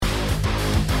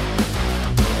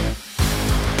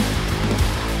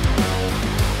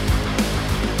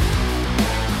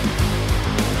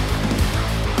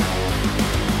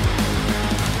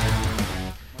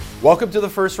Welcome to the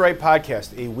First Right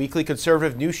Podcast, a weekly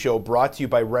conservative news show brought to you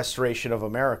by Restoration of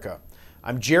America.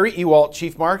 I'm Jerry Ewalt,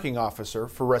 Chief Marketing Officer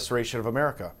for Restoration of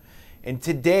America. And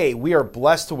today we are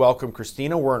blessed to welcome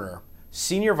Christina Werner,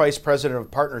 Senior Vice President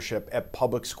of Partnership at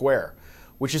PublicSq,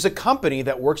 which is a company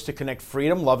that works to connect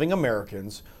freedom-loving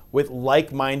Americans with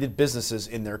like-minded businesses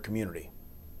in their community.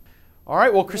 All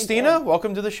right, well, Christina,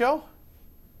 welcome to the show.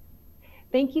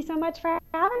 Thank you so much for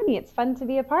having me. It's fun to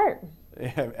be a part.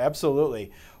 Yeah,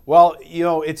 absolutely. Well, you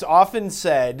know, it's often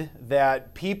said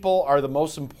that people are the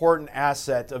most important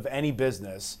asset of any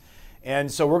business. And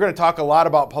so we're going to talk a lot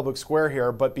about PublicSq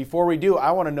here. But before we do,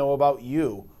 I want to know about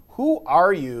you. Who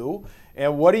are you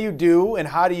and what do you do and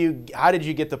how did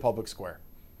you get to PublicSq?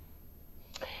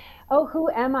 Oh, who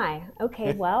am I?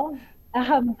 Okay, well,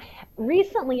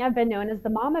 recently I've been known as the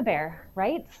mama bear,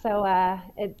 right? So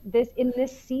in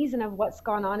this season of what's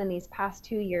gone on in these past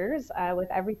 2 years, with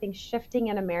everything shifting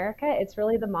in America, it's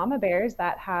really the mama bears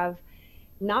that have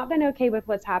not been okay with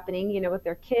what's happening, you know, with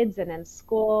their kids and in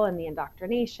school and the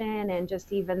indoctrination and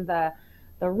just even the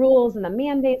rules and the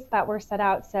mandates that were set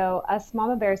out. So us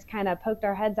mama bears kind of poked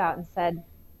our heads out and said,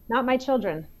 not my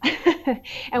children.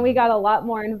 And we got a lot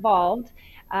more involved.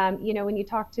 You know, when you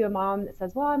talk to a mom that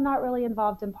says, well, I'm not really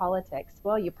involved in politics.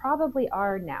 Well, you probably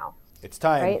are now. It's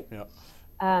time.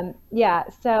 Right? Yeah.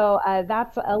 So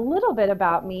that's a little bit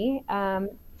about me.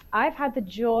 I've had the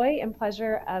joy and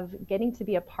pleasure of getting to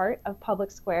be a part of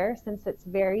PublicSq since its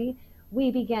very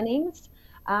wee beginnings.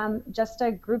 Just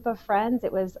a group of friends.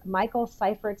 It was Michael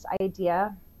Seifert's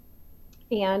idea.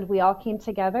 And we all came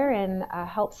together and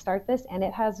helped start this. And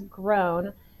it has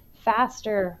grown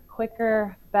faster,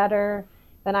 quicker, better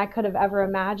than I could have ever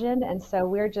imagined. And so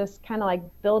we're just kind of like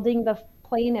building the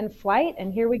plane in flight,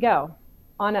 and here we go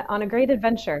on a great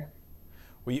adventure.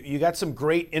 Well, you got some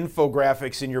great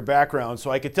infographics in your background, so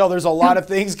I could tell there's a lot of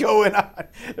things going on.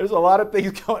 There's a lot of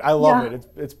things going. I love it.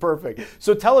 It's perfect.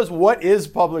 So tell us, what is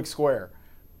PublicSq?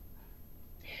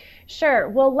 Sure.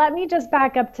 Well, let me just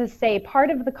back up to say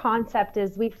part of the concept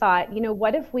is we thought, you know,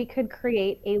 what if we could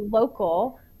create a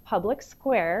local public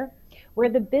square where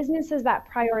the businesses that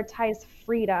prioritize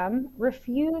freedom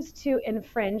refuse to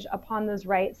infringe upon those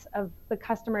rights of the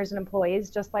customers and employees,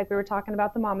 just like we were talking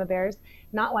about the mama bears,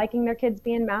 not liking their kids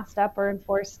being masked up or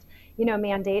enforced, you know,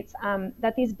 mandates,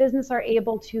 that these businesses are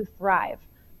able to thrive,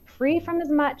 free from as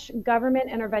much government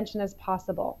intervention as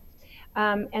possible.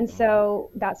 And so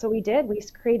that's what we did. We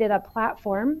created a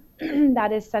platform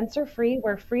that is censor-free,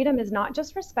 where freedom is not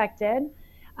just respected,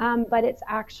 but it's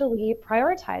actually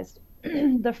prioritized.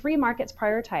 The free market's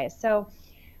prioritized. So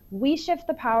we shift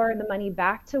the power and the money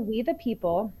back to we the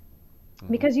people,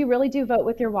 because you really do vote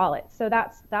with your wallet. So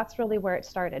that's really where it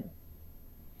started.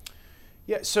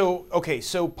 Yeah. So okay.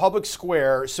 So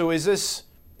PublicSq. So is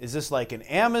this like an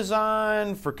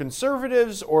Amazon for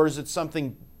conservatives, or is it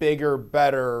something bigger,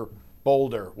 better,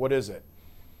 bolder? What is it?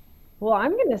 Well,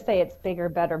 I'm going to say it's bigger,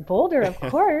 better, bolder, of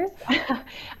course.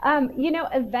 You know,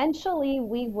 eventually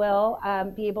we will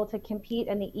be able to compete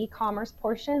in the e-commerce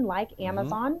portion like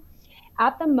Amazon.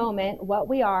 At the moment, what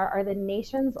we are the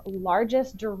nation's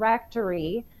largest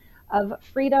directory of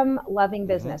freedom-loving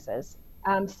businesses.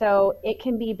 So it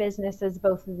can be businesses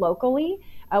both locally.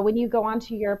 When you go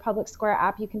onto your PublicSq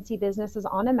app, you can see businesses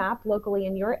on a map locally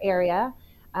in your area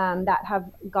that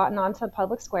have gotten onto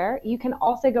PublicSq. You can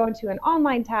also go into an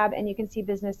online tab and you can see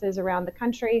businesses around the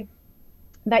country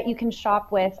that you can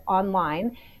shop with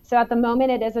online. So at the moment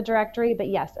it is a directory, but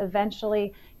yes,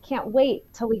 eventually can't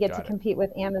wait till we get to compete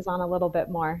with Amazon a little bit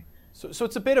more. So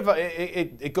it's a bit of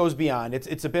it goes beyond.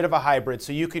 It's a bit of a hybrid.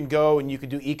 So you can go and you can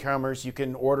do e-commerce, you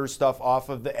can order stuff off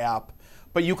of the app,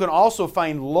 but you can also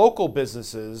find local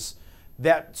businesses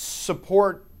that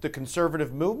support the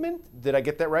conservative movement. Did I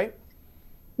get that right?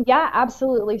 Yeah,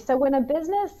 absolutely. So when a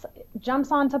business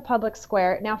jumps onto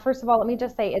PublicSq, now, first of all, let me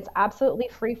just say it's absolutely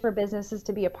free for businesses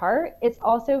to be a part. It's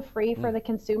also free for the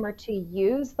consumer to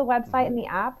use the website and the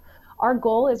app. Our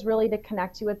goal is really to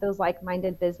connect you with those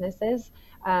like-minded businesses,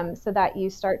 so that you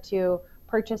start to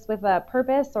purchase with a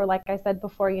purpose, or like I said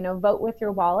before, you know, vote with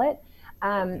your wallet.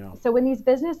 So when these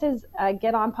businesses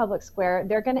get on PublicSq,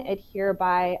 they're going to adhere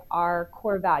by our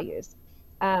core values.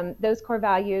 Those core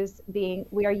values being,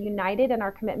 we are united in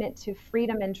our commitment to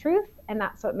freedom and truth, and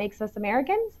that's what makes us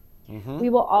Americans. We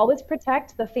will always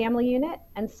protect the family unit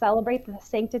and celebrate the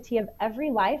sanctity of every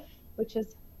life, which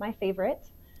is my favorite.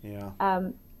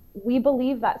 We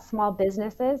believe that small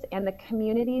businesses and the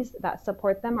communities that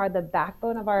support them are the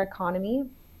backbone of our economy,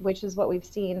 which is what we've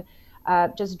seen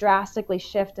just drastically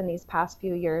shift in these past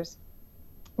few years.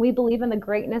 We believe in the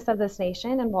greatness of this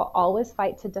nation and will always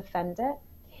fight to defend it.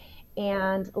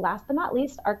 And last but not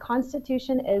least, our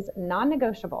Constitution is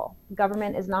non-negotiable.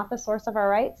 Government is not the source of our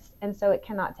rights, and so it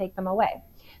cannot take them away.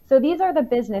 So these are the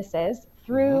businesses Mm-hmm.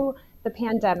 through the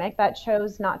pandemic that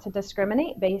chose not to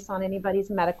discriminate based on anybody's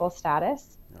medical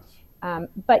status. Yes.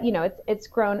 But it's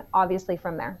grown obviously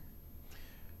from there.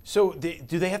 So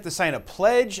do they have to sign a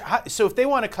pledge? So if they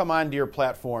want to come onto your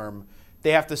platform,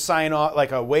 they have to sign off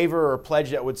like a waiver or a pledge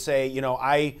that would say,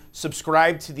 I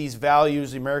subscribe to these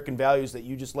values, the American values that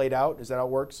you just laid out. Is that how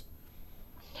it works?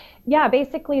 Yeah,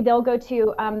 basically they'll go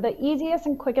to the easiest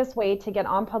and quickest way to get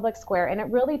on PublicSq, and it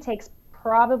really takes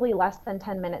probably less than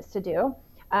 10 minutes to do.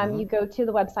 Mm-hmm. You go to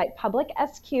the website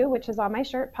PublicSq, which is on my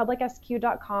shirt,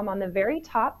 publicsq.com. On the very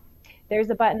top, there's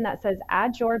a button that says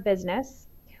Add Your Business.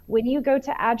 When you go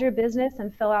to add your business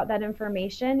and fill out that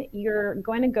information, you're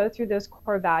going to go through those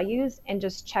core values and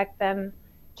just check them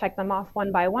off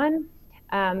one by one.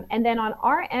 And then on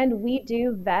our end, we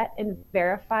do vet and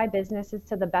verify businesses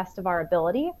to the best of our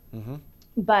ability. Mm-hmm.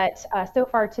 But so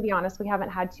far, to be honest, we haven't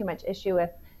had too much issue with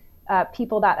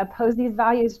people that oppose these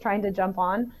values trying to jump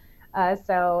on.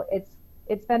 So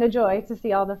it's been a joy to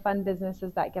see all the fun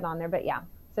businesses that get on there. But yeah,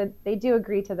 so they do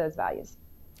agree to those values.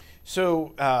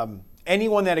 So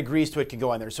anyone that agrees to it can go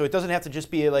on there. So it doesn't have to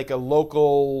just be like a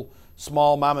local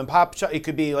small mom and pop shop. It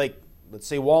could be like, let's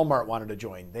say Walmart wanted to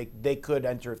join. They could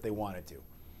enter if they wanted to.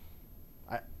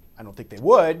 I don't think they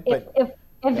would, but if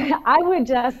I would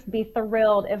just be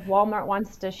thrilled if Walmart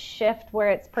wants to shift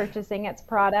where it's purchasing its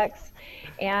products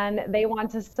and they want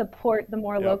to support the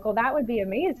more local. That would be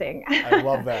amazing. I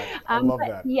love that. I love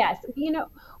that. Yes,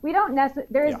 we don't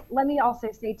necessarily, let me also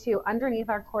say too, underneath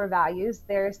our core values,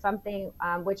 there's something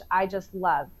which I just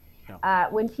love.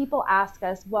 When people ask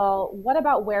us, well, what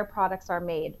about where products are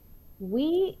made?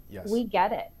 We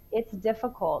get it. It's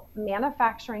difficult.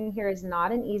 Manufacturing here is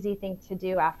not an easy thing to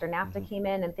do after NAFTA came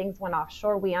in and things went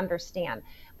offshore. We understand.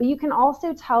 But you can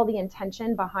also tell the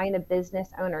intention behind a business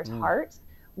owner's heart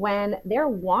when they're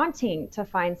wanting to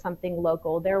find something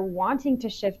local. They're wanting to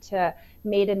shift to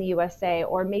made in the USA,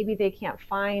 or maybe they can't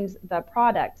find the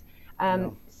product.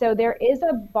 So there is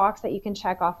a box that you can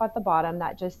check off at the bottom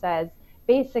that just says,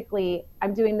 basically,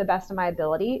 I'm doing the best of my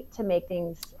ability to make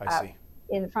things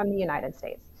from the United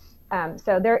States.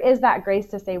 So there is that grace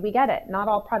to say, we get it. Not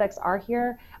all products are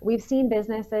here. We've seen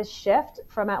businesses shift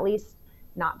from at least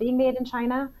not being made in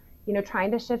China,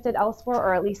 trying to shift it elsewhere,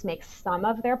 or at least make some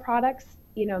of their products,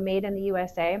 made in the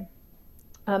USA.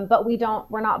 But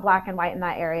we're not black and white in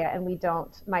that area, and we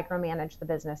don't micromanage the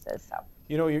businesses. So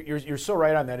you're so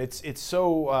right on that. It's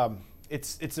so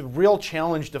it's a real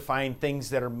challenge to find things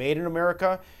that are made in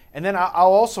America. And then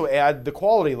I'll also add the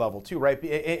quality level too, right?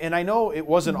 And I know it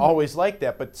wasn't always like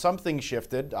that, but something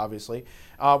shifted, obviously.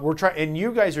 And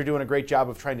you guys are doing a great job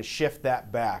of trying to shift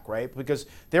that back, right? Because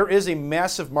there is a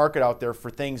massive market out there for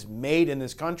things made in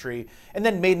this country, and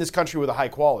then made in this country with a high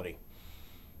quality.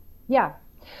 Yeah.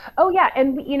 Oh yeah,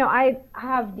 and I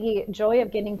have the joy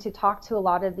of getting to talk to a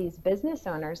lot of these business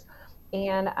owners,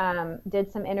 and did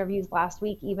some interviews last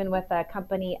week, even with a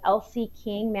company, LC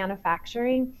King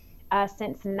Manufacturing.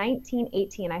 Since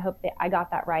 1918, I hope that I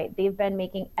got that right. They've been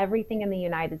making everything in the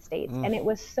United States. And it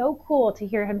was so cool to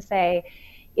hear him say,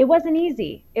 it wasn't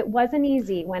easy. It wasn't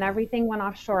easy when everything went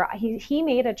offshore. He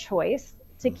made a choice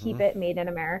to keep it made in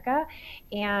America,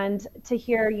 and to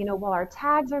hear, well, our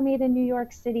tags are made in New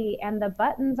York City and the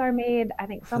buttons are made, I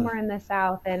think, somewhere in the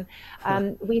South. And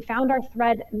we found our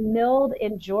thread milled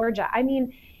in Georgia. I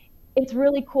mean, it's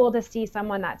really cool to see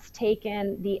someone that's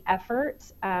taken the effort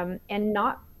and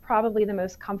not probably the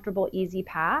most comfortable, easy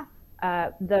path,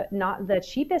 not the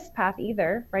cheapest path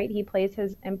either, right? He pays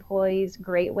his employees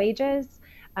great wages,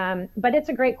 but it's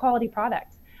a great quality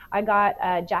product. I got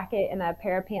a jacket and a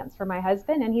pair of pants for my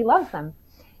husband, and he loves them.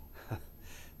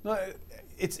 No,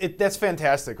 that's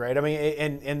fantastic, right? I mean,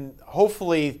 and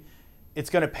hopefully it's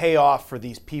going to pay off for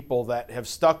these people that have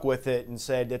stuck with it and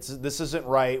said, this isn't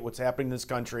right, what's happening in this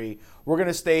country. We're going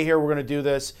to stay here, we're going to do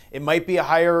this. It might be a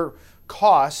higher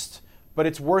cost, but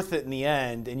it's worth it in the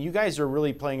end. And you guys are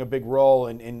really playing a big role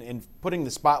in putting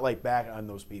the spotlight back on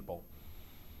those people.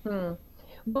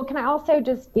 Well, can I also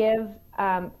just give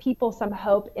people some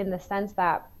hope in the sense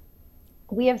that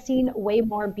we have seen way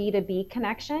more B2B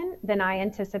connection than I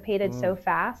anticipated so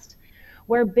fast,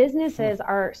 where businesses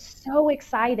are so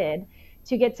excited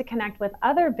to get to connect with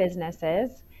other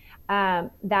businesses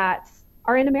that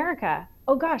are in America.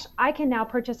 Oh gosh, I can now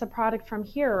purchase a product from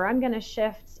here, or I'm going to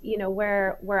shift,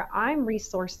 where I'm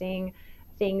resourcing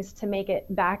things to make it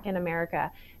back in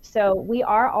America. So we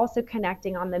are also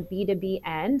connecting on the B2B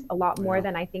end a lot more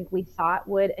than I think we thought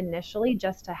would initially,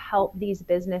 just to help these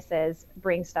businesses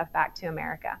bring stuff back to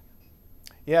America.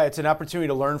 Yeah, it's an opportunity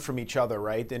to learn from each other,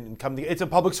 right? And come to, it's a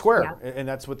public square, Yeah. and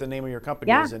that's what the name of your company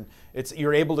Yeah. is. And it's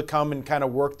you're able to come and kind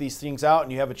of work these things out,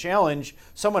 and you have a challenge.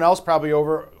 Someone else probably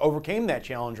overcame that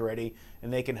challenge already,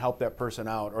 and they can help that person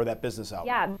out or that business out.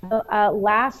 Yeah, the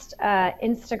last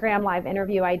Instagram live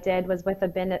interview I did was with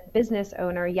a business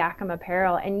owner, Yakima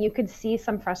Apparel, and you could see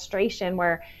some frustration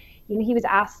where, he was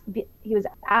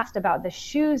asked about the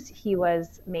shoes he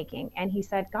was making, and he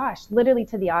said, "Gosh, literally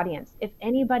to the audience, if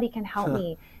anybody can help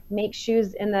me make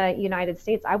shoes in the United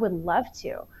States, I would love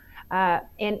to."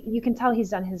 And you can tell he's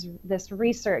done this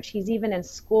research. He's even in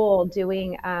school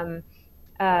doing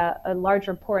a large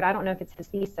report. I don't know if it's his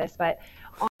thesis, but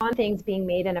on things being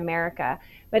made in America.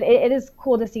 But it is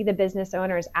cool to see the business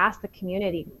owners ask the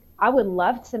community, I would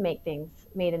love to make things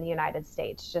made in the United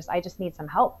States. I just need some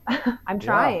help. I'm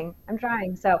trying. Yeah. I'm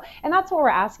trying. So, and that's what we're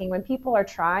asking. When people are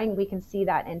trying, we can see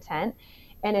that intent,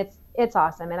 and it's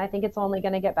awesome. And I think it's only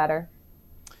going to get better.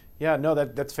 Yeah, no,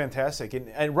 that's fantastic.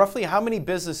 And roughly how many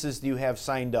businesses do you have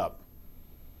signed up?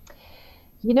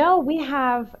 We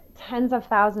have tens of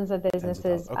thousands of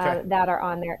businesses Okay. that are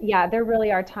on there. Yeah, there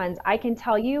really are tons. I can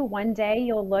tell you one day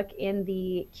you'll look in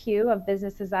the queue of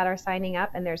businesses that are signing up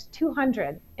and there's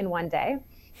 200 in one day.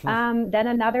 Then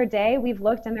another day we've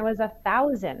looked and there was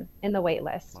 1,000 in the wait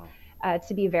list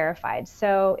to be verified.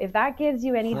 So if that gives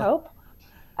you any hope,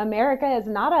 America is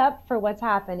not up for what's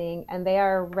happening, and they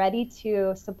are ready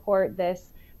to support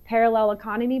this parallel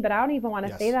economy. But I don't even want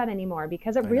to say that anymore,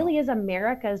 because it really is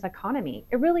America's economy.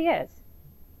 It really is.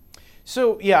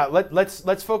 So yeah,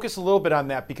 let's focus a little bit on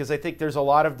that, because I think there's a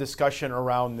lot of discussion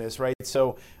around this, right?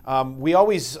 So we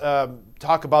always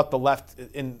talk about the left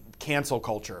in cancel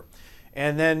culture,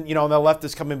 and then the left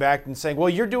is coming back and saying, well,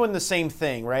 you're doing the same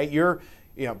thing, right?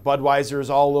 Budweiser is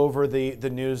all over the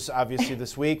news, obviously,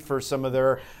 this week for some of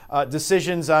their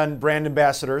decisions on brand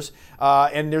ambassadors.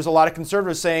 And there's a lot of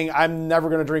conservatives saying, I'm never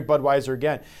going to drink Budweiser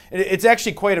again. And it's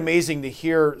actually quite amazing to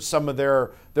hear some of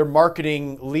their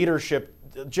marketing leadership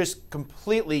just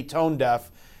completely tone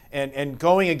deaf and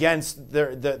going against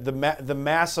the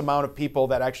mass amount of people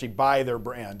that actually buy their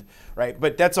brand, right?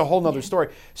 But that's a whole nother story.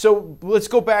 So let's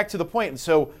go back to the point. And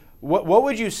so what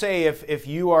would you say if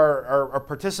you are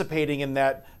participating in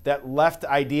that left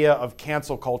idea of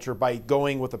cancel culture by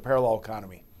going with a parallel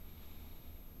economy?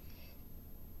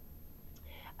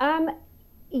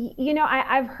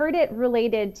 I've heard it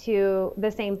related to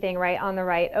the same thing, right? On the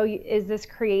right. Oh, is this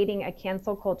creating a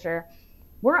cancel culture?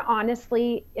 We're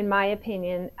honestly, in my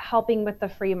opinion, helping with the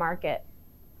free market.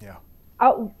 Yeah.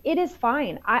 Oh, it is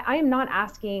fine. I am not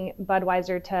asking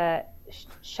Budweiser to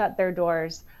shut their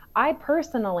doors. I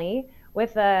personally,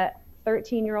 with a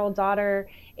 13-year-old daughter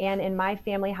and in my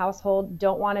family household,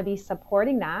 don't want to be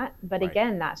supporting that. But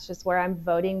again, that's just where I'm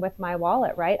voting with my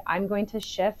wallet, right? I'm going to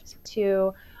shift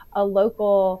to a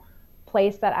local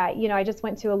place that I just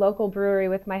went to a local brewery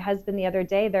with my husband the other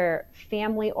day. They're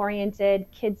family oriented,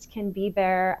 kids can be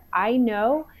there. I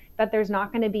know that there's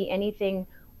not going to be anything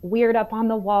weird up on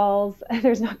the walls.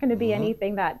 There's not going to be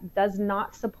anything that does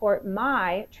not support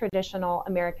my traditional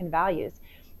American values.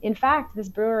 In fact, this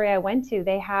brewery I went to,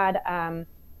 they had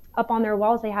up on their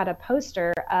walls, they had a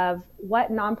poster of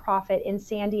what nonprofit in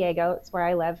San Diego, it's where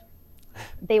I live,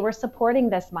 they were supporting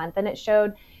this month. And it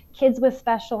showed kids with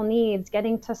special needs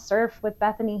getting to surf with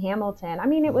Bethany Hamilton. I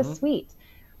mean, it was sweet,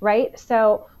 right?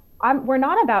 So we're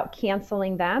not about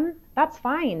canceling them. That's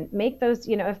fine. Make those,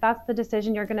 if that's the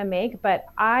decision you're going to make. But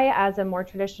I, as a more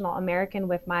traditional American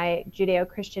with my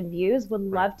Judeo-Christian views, would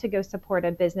love to go support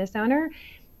a business owner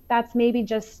that's maybe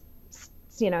just,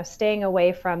 staying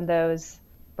away from those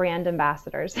brand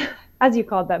ambassadors, as you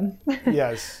called them.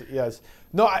 Yes.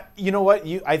 No, you know what?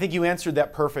 I think you answered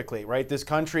that perfectly, right? This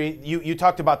country, you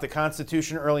talked about the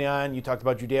Constitution early on. You talked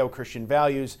about Judeo-Christian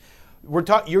values.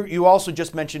 You also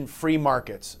just mentioned free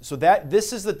markets. So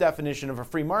this is the definition of a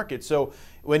free market. So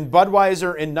when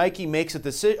Budweiser and Nike makes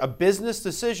a business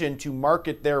decision to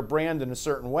market their brand in a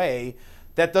certain way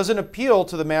that doesn't appeal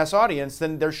to the mass audience,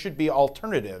 then there should be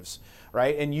alternatives,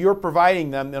 right? And you're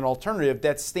providing them an alternative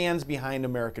that stands behind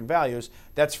American values.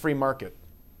 That's free market.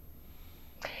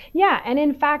 Yeah, and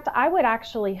in fact, I would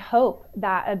actually hope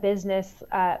that a business,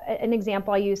 an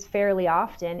example I use fairly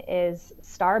often is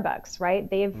Starbucks, right?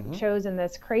 They've chosen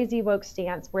this crazy woke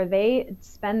stance where they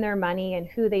spend their money and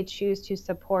who they choose to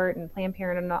support, and Planned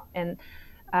Parenthood, and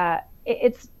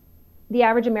it's the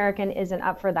average American isn't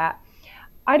up for that.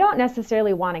 I don't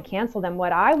necessarily want to cancel them.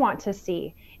 What I want to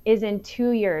see is in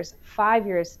 2 years, 5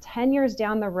 years, 10 years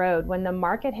down the road, when the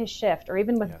market has shifted, or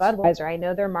even with Budweiser, I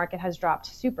know their market has dropped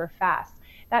super fast.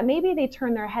 that maybe they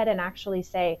turn their head and actually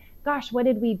say, gosh, what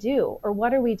did we do? Or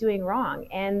what are we doing wrong?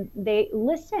 And they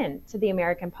listen to the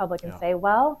American public and say,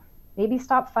 well, maybe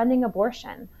stop funding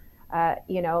abortion.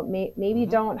 Maybe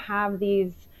don't have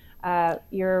these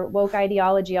your woke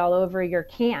ideology all over your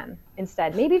can.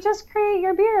 Instead, maybe just create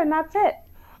your beer and that's it.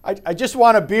 I just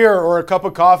want a beer or a cup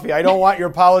of coffee. I don't want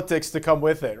your politics to come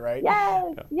with it, right?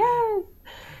 Yes.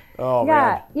 Oh,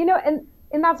 man.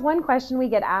 And that's one question we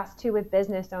get asked too with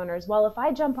business owners. Well, if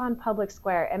I jump on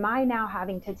PublicSq, am I now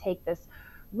having to take this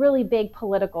really big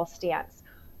political stance?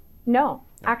 No,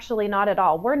 actually not at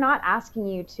all. We're not asking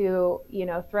you to,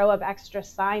 throw up extra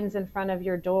signs in front of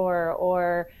your door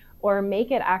or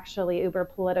make it actually uber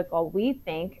political. We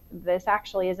think this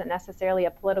actually isn't necessarily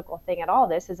a political thing at all.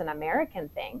 This is an American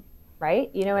thing, right?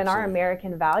 In our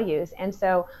American values. And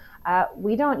so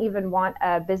we don't even want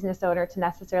a business owner to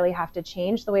necessarily have to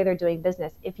change the way they're doing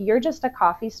business. If you're just a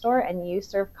coffee store and you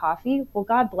serve coffee, well,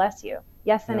 God bless you.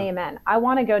 Yes and amen. I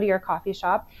want to go to your coffee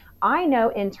shop. I know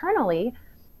internally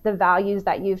the values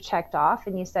that you've checked off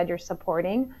and you said you're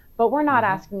supporting, but we're not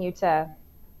asking you to,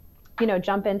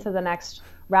 jump into the next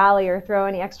rally or throw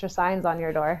any extra signs on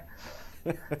your door.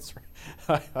 That's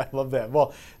right. I love that.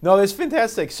 Well, no, that's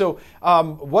fantastic. So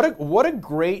what a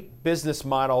great business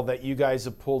model that you guys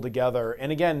have pulled together.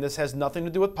 And again, this has nothing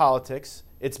to do with politics.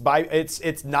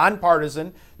 It's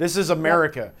nonpartisan. This is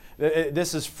America.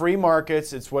 This is free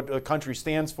markets. It's what the country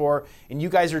stands for. And you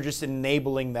guys are just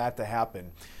enabling that to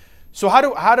happen. So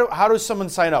how does someone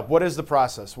sign up? What is the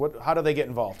process? How do they get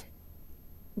involved?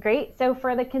 Great. So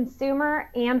for the consumer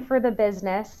and for the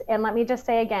business, and let me just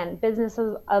say again,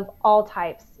 businesses of all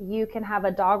types. You can have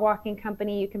a dog walking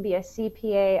company, you can be a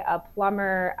CPA, a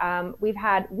plumber. We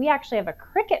actually have a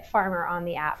cricket farmer on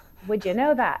the app. Would you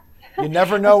know that? You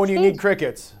never know when you need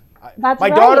crickets. That's My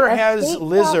right. daughter has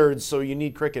lizards, so you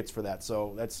need crickets for that.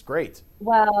 So that's great.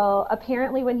 Well,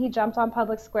 apparently when he jumped on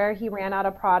PublicSq, he ran out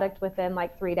of product within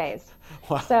like 3 days.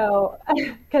 Wow. So,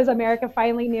 because America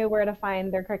finally knew where to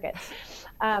find their crickets.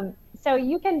 So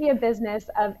you can be a business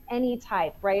of any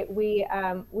type, right? We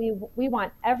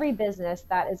want every business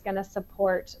that is going to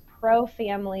support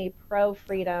pro-family,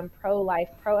 pro-freedom, pro-life,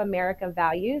 pro-America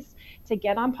values to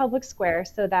get on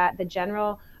PublicSq so that the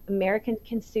general American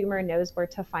consumer knows where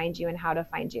to find you and how to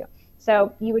find you.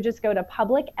 So you would just go to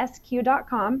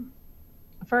PublicSq.com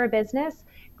for a business.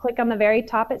 Click on the very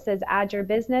top, it says add your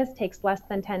business, takes less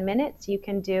than 10 minutes. You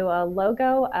can do a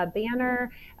logo, a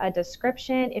banner, a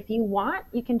description. If you want,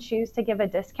 you can choose to give a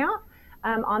discount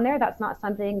on there. That's not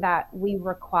something that we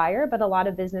require, but a lot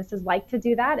of businesses like to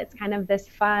do that. It's kind of this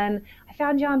fun, I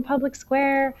found you on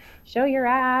PublicSq, show your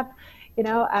app,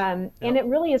 and it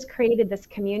really has created this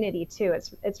community too.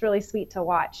 It's really sweet to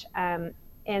watch.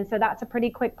 And so that's a pretty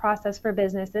quick process for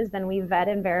businesses. Then we vet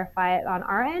and verify it on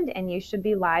our end, and you should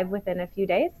be live within a few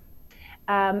days.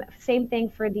 Same thing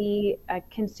for the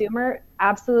consumer,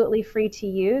 absolutely free to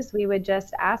use. We would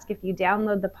just ask if you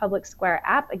download the PublicSq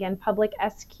app, again,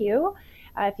 PublicSq.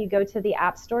 If you go to the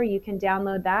App Store, you can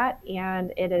download that,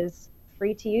 and it is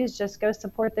free to use. Just go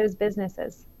support those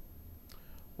businesses.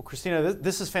 Well, Christina,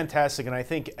 this is fantastic, and I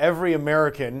think every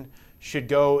American should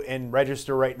go and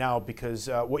register right now because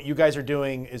what you guys are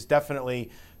doing is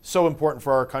definitely so important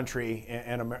for our country,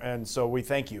 and so we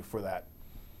thank you for that.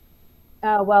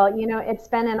 Well, it's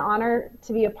been an honor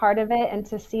to be a part of it and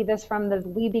to see this from the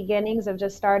wee beginnings of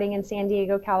just starting in San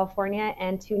Diego, California,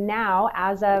 and to now,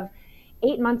 as of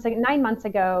 9 months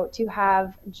ago, to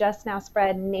have just now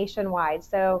spread nationwide.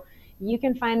 So you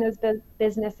can find those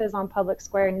businesses on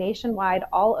PublicSq nationwide,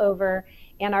 all over.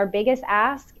 And our biggest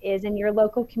ask is in your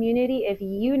local community, if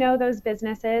you know those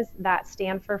businesses that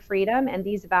stand for freedom and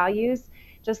these values,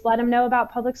 just let them know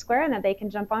about PublicSq and that they can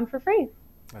jump on for free.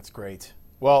 That's great.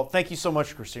 Well, thank you so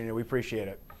much, Christina. We appreciate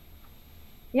it.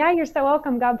 Yeah, you're so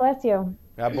welcome. God bless you.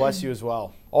 God bless you as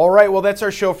well. All right, well, that's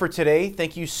our show for today.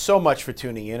 Thank you so much for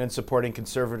tuning in and supporting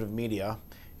conservative media.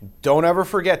 Don't ever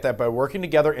forget that by working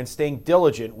together and staying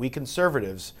diligent, we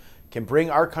conservatives can bring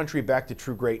our country back to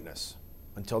true greatness.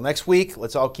 Until next week,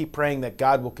 let's all keep praying that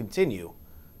God will continue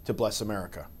to bless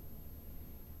America.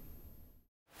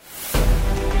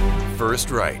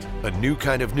 First Right, a new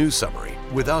kind of news summary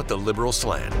without the liberal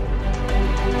slant.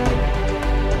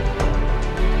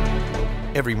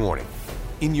 Every morning,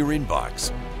 in your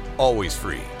inbox, always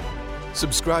free.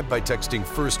 Subscribe by texting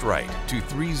First Right to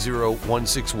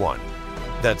 30161.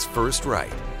 That's First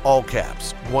Right, all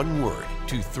caps, one word,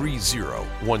 to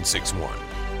 30161.